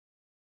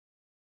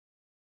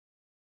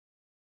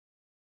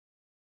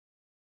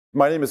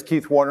My name is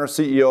Keith Warner,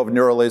 CEO of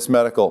NeuraLace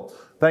Medical.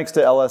 Thanks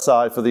to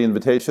LSI for the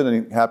invitation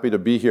and happy to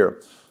be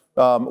here.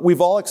 We've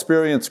all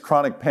experienced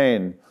chronic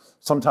pain.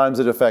 Sometimes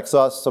it affects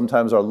us,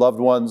 sometimes our loved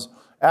ones.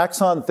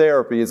 Axon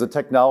Therapy is a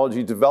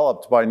technology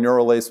developed by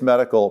NeuraLace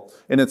Medical,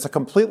 and it's a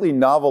completely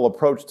novel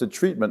approach to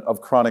treatment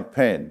of chronic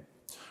pain.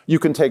 You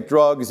can take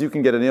drugs, you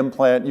can get an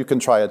implant, you can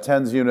try a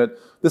TENS unit.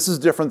 This is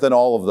different than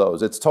all of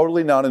those. It's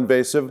totally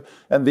non-invasive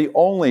and the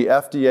only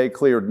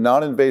FDA-cleared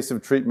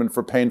non-invasive treatment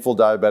for painful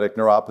diabetic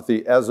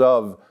neuropathy as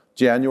of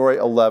January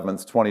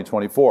 11th,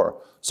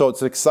 2024. So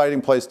it's an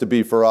exciting place to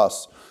be for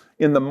us.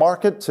 In the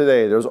market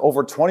today, there's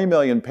over 20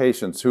 million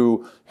patients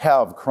who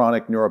have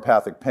chronic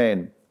neuropathic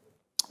pain,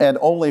 and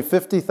only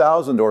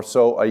 50,000 or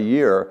so a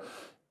year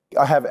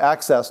have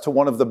access to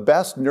one of the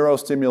best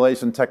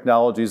neurostimulation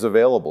technologies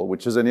available,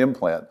 which is an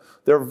implant.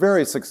 They're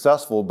very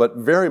successful, but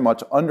very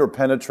much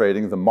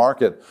underpenetrating the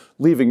market,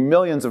 leaving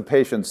millions of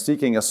patients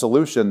seeking a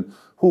solution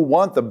who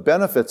want the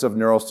benefits of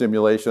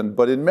neurostimulation,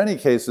 but in many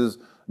cases,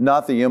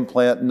 not the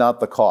implant, not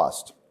the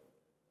cost.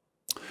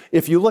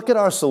 If you look at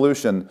our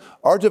solution,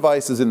 our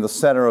device is in the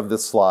center of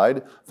this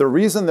slide. The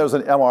reason there's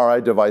an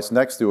MRI device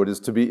next to it is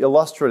to be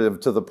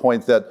illustrative to the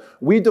point that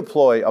we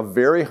deploy a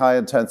very high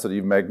intensity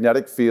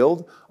magnetic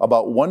field,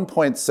 about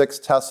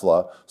 1.6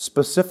 Tesla,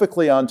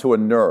 specifically onto a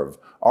nerve.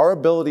 Our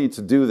ability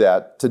to do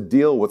that, to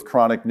deal with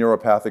chronic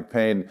neuropathic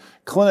pain,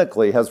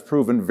 clinically has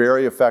proven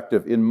very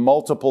effective in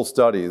multiple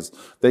studies.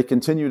 They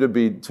continue to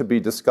be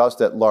discussed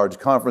at large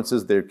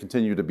conferences. They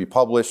continue to be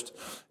published.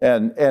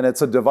 And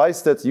it's a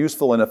device that's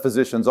useful in a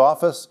physician's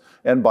office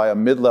and by a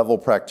mid-level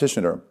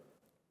practitioner.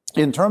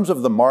 In terms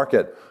of the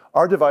market,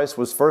 our device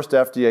was first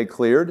FDA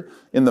cleared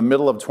in the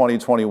middle of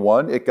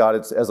 2021. It got,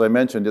 as I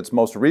mentioned, its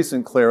most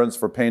recent clearance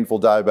for painful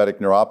diabetic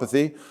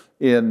neuropathy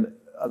in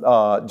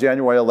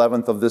January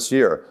 11th of this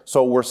year.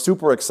 So we're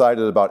super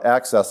excited about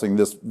accessing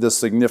this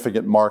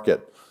significant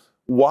market.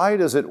 Why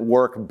does it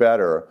work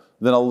better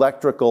than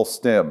electrical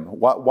stim?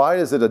 Why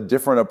is it a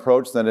different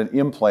approach than an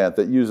implant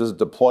that uses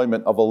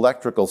deployment of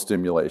electrical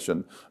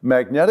stimulation?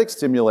 Magnetic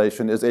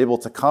stimulation is able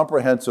to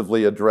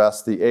comprehensively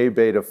address the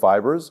A-beta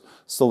fibers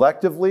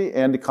selectively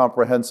and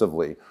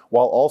comprehensively,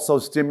 while also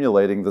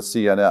stimulating the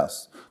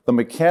CNS. The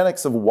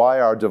mechanics of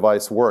why our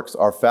device works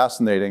are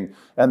fascinating,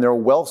 and they're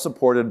well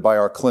supported by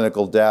our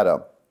clinical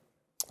data,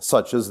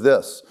 such as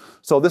this.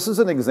 So this is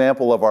an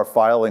example of our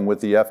filing with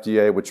the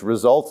FDA, which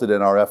resulted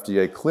in our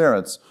FDA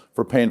clearance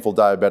for painful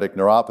diabetic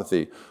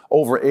neuropathy.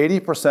 Over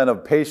 80%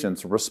 of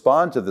patients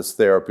respond to this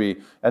therapy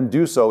and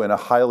do so in a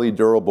highly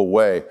durable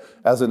way.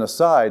 As an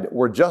aside,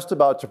 we're just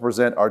about to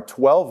present our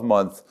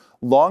 12-month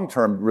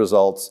long-term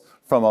results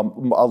from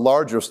a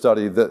larger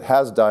study that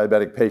has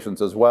diabetic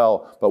patients as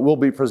well, but we'll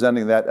be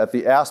presenting that at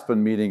the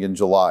Aspen meeting in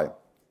July.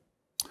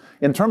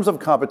 In terms of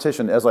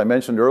competition, as I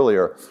mentioned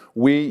earlier,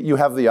 you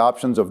have the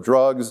options of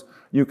drugs.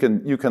 You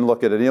can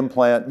look at an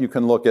implant. You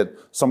can look at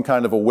some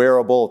kind of a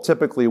wearable.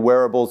 Typically,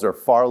 wearables are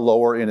far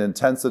lower in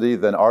intensity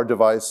than our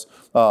device.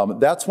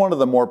 That's one of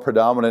the more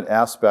predominant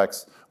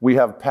aspects. We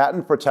have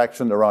patent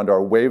protection around our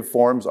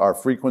waveforms, our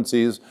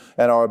frequencies,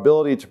 and our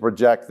ability to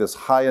project this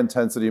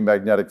high-intensity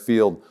magnetic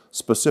field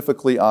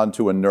specifically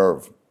onto a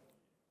nerve.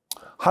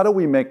 How do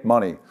we make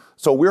money?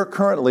 So we're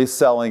currently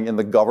selling in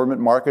the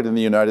government market in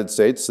the United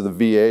States to the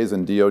VAs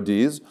and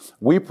DODs.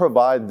 We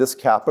provide this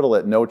capital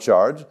at no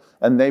charge,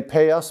 and they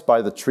pay us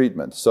by the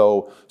treatment.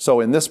 So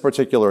in this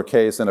particular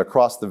case and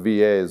across the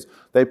VAs,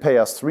 they pay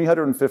us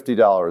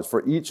 $350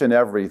 for each and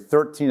every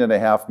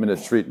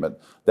 13.5-minute treatment.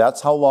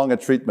 That's how long a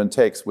treatment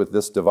takes with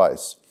this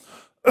device.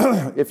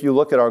 If you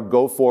look at our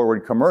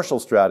go-forward commercial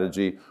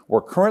strategy,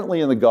 we're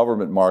currently in the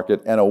government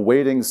market and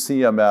awaiting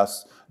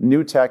CMS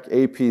New Tech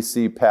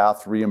APC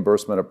path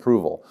reimbursement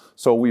approval.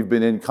 So we've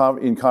been in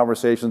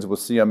conversations with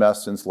CMS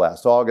since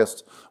last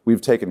August.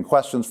 We've taken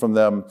questions from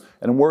them,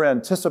 and we're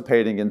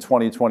anticipating in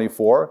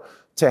 2024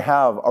 to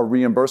have a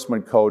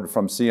reimbursement code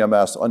from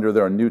CMS under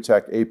their New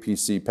Tech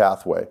APC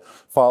pathway.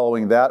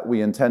 Following that,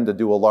 we intend to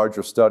do a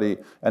larger study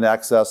and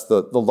access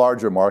the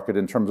larger market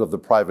in terms of the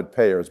private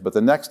payers. But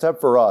the next step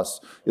for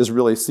us is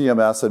really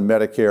CMS and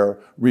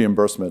Medicare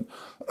reimbursement.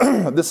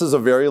 This is a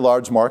very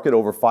large market,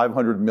 over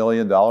 $500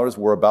 million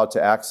we're about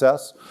to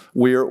access.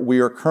 We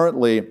are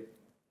currently,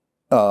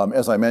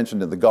 as I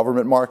mentioned, in the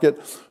government market,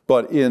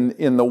 but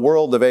in the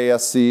world of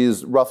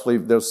ASCs, roughly,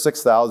 there's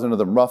 6,000 of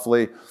them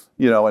roughly,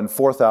 and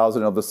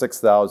 4,000 of the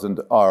 6,000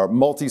 are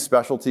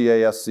multi-specialty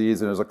ASCs,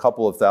 and there's a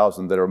couple of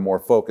thousand that are more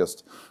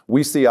focused.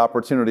 We see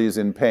opportunities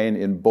in pain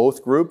in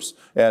both groups,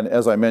 and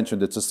as I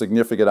mentioned, it's a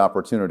significant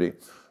opportunity.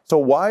 So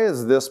why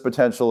is this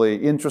potentially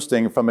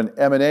interesting from an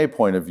M&A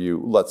point of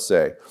view, let's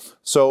say?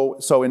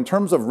 So in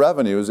terms of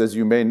revenues, as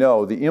you may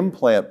know, the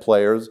implant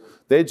players,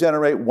 they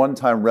generate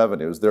one-time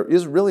revenues. There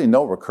is really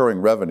no recurring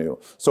revenue.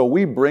 So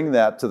we bring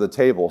that to the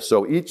table.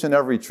 So each and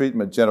every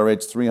treatment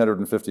generates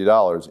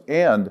 $350,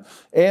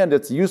 and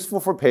it's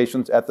useful for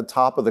patients at the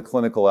top of the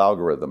clinical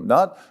algorithm,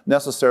 not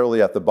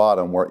necessarily at the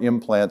bottom where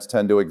implants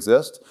tend to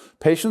exist.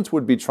 Patients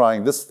would be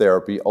trying this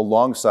therapy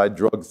alongside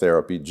drug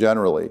therapy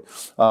generally.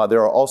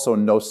 There are also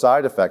no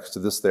side effects to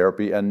this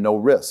therapy and no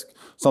risk,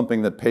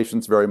 something that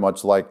patients very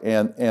much like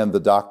and the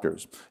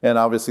doctors. And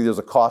obviously there's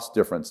a cost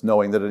difference,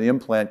 knowing that an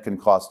implant can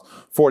cost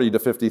 $40,000 to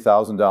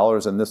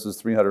 $50,000 and this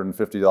is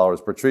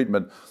 $350 per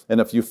treatment.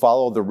 And if you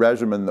follow the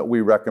regimen that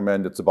we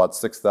recommend, it's about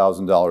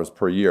 $6,000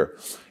 per year.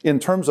 In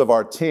terms of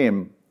our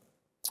team,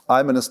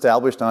 I'm an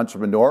established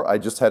entrepreneur. I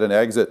just had an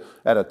exit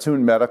at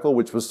Attune Medical,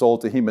 which was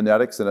sold to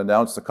Haemonetics and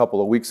announced a couple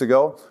of weeks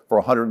ago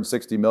for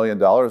 $160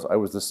 million. I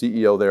was the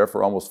CEO there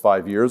for almost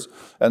 5 years.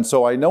 And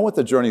so I know what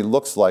the journey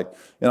looks like.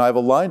 And I've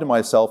aligned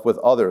myself with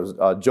others.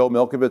 Joe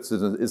Milkovich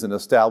is an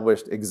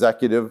established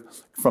executive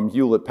from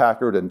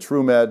Hewlett-Packard and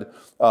TrueMed.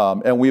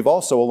 And we've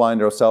also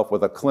aligned ourselves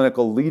with a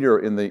clinical leader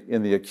in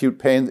the acute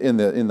pain, in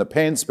the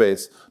pain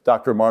space,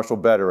 Dr. Marshall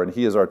Better, and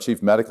he is our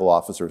Chief Medical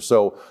Officer.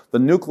 So the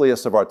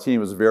nucleus of our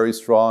team is very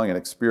strong and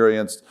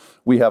experienced.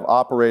 We have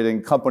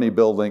operating, company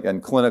building,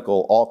 and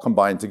clinical all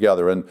combined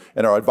together. And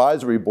our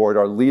advisory board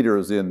are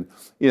leaders in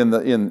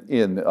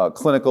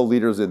clinical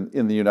leaders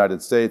in the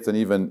United States and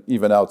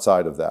even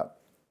outside of that.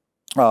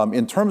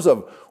 In terms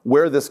of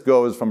where this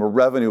goes from a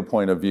revenue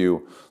point of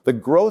view, the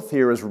growth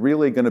here is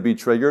really going to be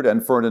triggered.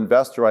 And for an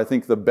investor, I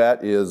think the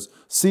bet is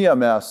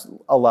CMS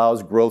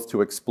allows growth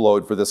to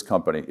explode for this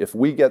company. If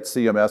we get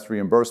CMS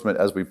reimbursement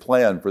as we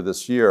plan for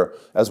this year,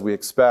 as we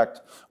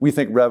expect, we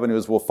think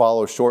revenues will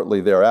follow shortly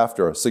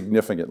thereafter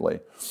significantly.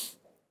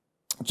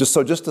 Just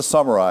to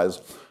summarize,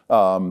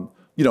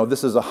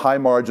 this is a high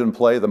margin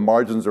play. The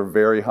margins are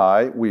very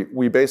high.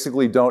 We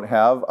basically don't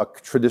have a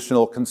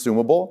traditional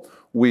consumable.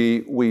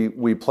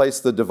 We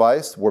place the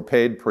device, we're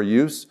paid per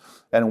use,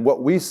 and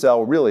what we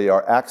sell really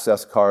are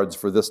access cards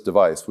for this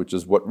device, which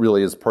is what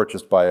really is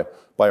purchased by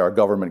our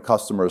government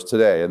customers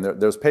today. And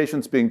there's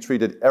patients being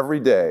treated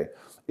every day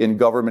in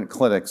government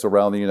clinics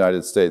around the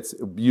United States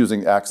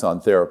using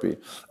Axon Therapy.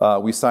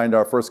 We signed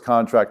our first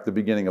contract at the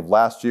beginning of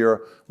last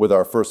year with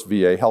our first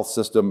VA health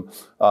system.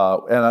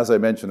 And as I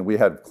mentioned, we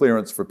had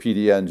clearance for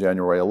PDN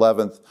January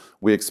 11th.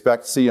 We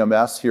expect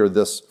CMS here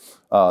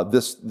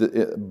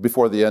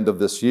before the end of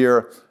this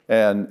year,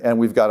 and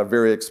we've got a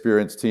very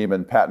experienced team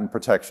in patent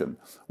protection.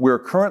 We're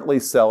currently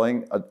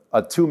selling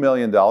a $2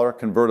 million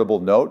convertible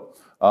note.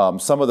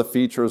 Some of the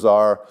features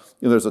are,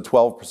 there's a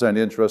 12%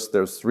 interest,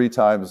 there's 3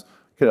 times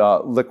there's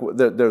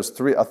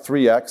a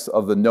 3x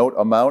of the note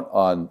amount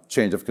on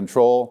change of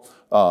control.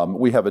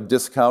 We have a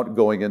discount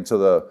going into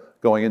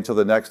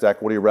the next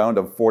equity round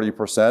of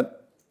 40%.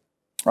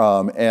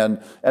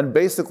 And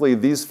basically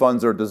these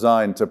funds are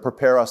designed to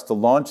prepare us to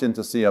launch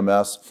into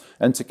CMS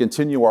and to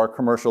continue our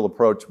commercial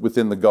approach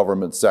within the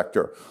government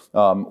sector.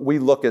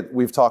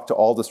 We've talked to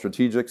all the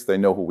strategics, they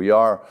know who we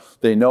are,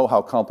 they know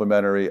how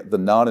complementary the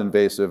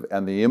non-invasive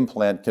and the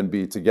implant can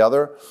be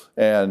together,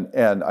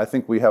 and I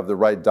think we have the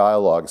right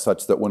dialogue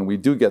such that when we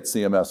do get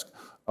CMS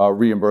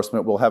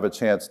reimbursement, we'll have a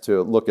chance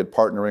to look at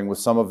partnering with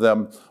some of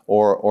them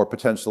or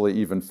potentially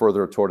even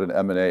further toward an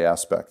M&A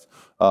aspect.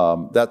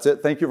 That's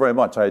it. Thank you very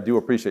much. I do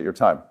appreciate your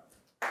time.